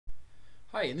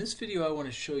Hi, in this video I want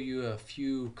to show you a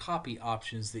few copy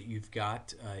options that you've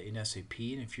got in SAP,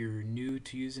 and if you're new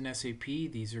to using SAP,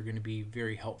 these are going to be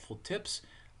very helpful tips.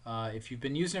 If you've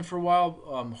been using it for a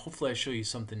while, hopefully I show you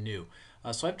something new.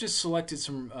 So I've just selected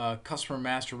some customer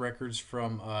master records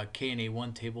from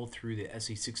KNA1 table through the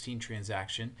SE16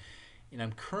 transaction, and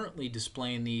I'm currently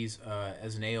displaying these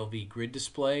as an ALV grid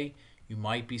display. You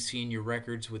might be seeing your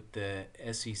records with the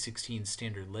SE16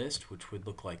 Standard List, which would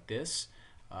look like this.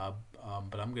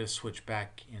 But I'm going to switch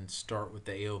back and start with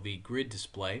the ALV grid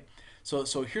display. So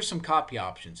here's some copy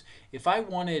options. If I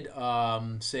wanted,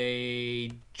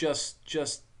 say, just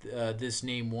this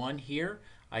name one here,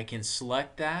 I can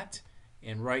select that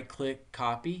and right-click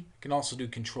copy. I can also do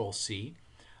Control C.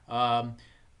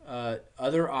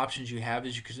 Other options you have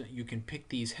is you can pick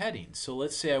these headings. So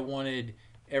let's say I wanted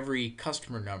every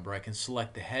customer number. I can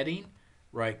select the heading,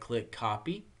 right-click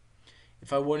copy.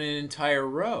 If I wanted an entire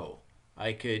row,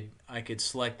 I could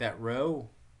select that row,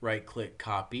 right-click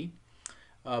copy.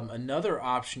 Another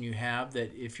option you have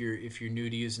that if you're new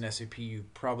to using SAP you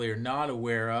probably are not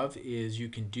aware of is you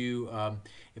can do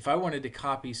if I wanted to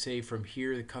copy, say, from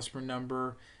here the customer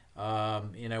number,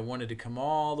 and I wanted to come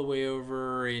all the way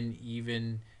over and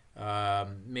even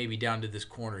maybe down to this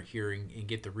corner here and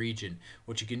get the region.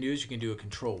 What you can do is you can do a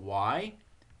Control Y,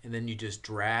 and then you just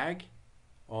drag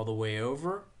all the way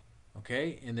over.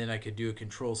 Okay, and then I could do a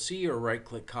Control C or right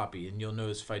click copy, and you'll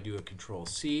notice if I do a Control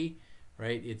C,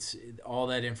 right, it's all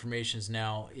that information is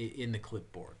now in the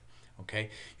clipboard. Okay,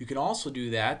 you can also do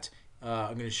that.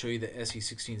 I'm going to show you the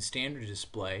SE16 standard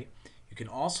display. You can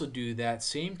also do that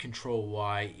same Control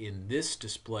Y in this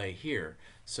display here.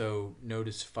 So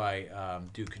notice if I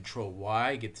do Control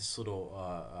Y, get this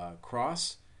little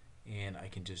cross, and I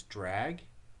can just drag.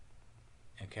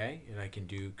 Okay, and I can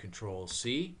do Control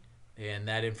C, and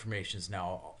that information is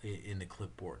now in the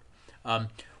clipboard.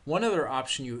 One other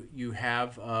option you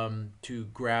have to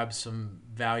grab some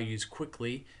values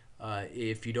quickly,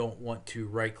 if you don't want to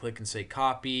right click and say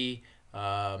copy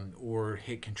or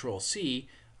hit Control C,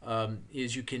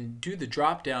 is you can do the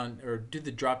drop down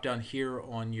here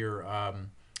on your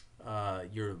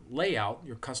layout,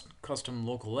 your custom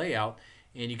local layout,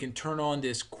 and you can turn on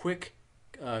this quick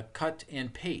cut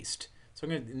and paste. So I'm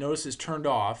going to notice it's turned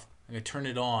off. I'm going to turn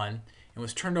it on, and when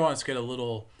it's turned on, it's got a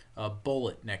little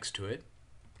bullet next to it.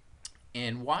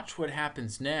 And watch what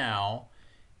happens now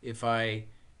if I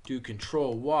do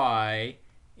Control Y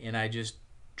and I just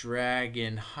drag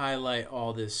and highlight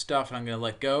all this stuff, and I'm going to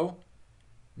let go.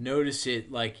 Notice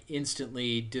it like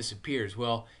instantly disappears.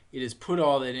 Well, it has put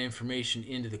all that information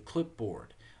into the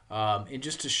clipboard. And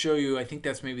just to show you, I think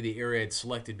that's maybe the area I'd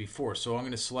selected before. So I'm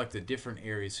going to select a different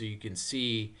area so you can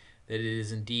see that it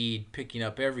is indeed picking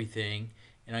up everything,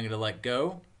 and I'm going to let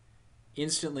go.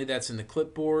 Instantly that's in the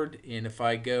clipboard, and if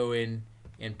I go in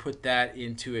and put that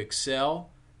into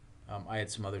Excel, I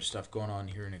had some other stuff going on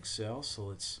here in Excel, so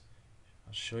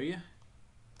I'll show you.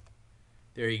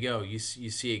 There you go. You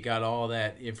see it got all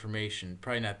that information.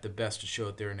 Probably not the best to show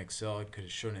it there in Excel. I could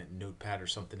have shown it in Notepad or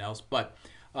something else, but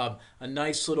a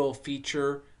nice little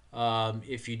feature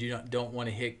if you don't want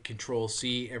to hit Control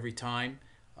C every time.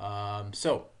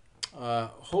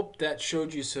 Hope that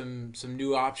showed you some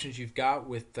new options you've got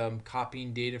with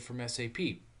copying data from SAP.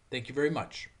 Thank you very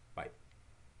much.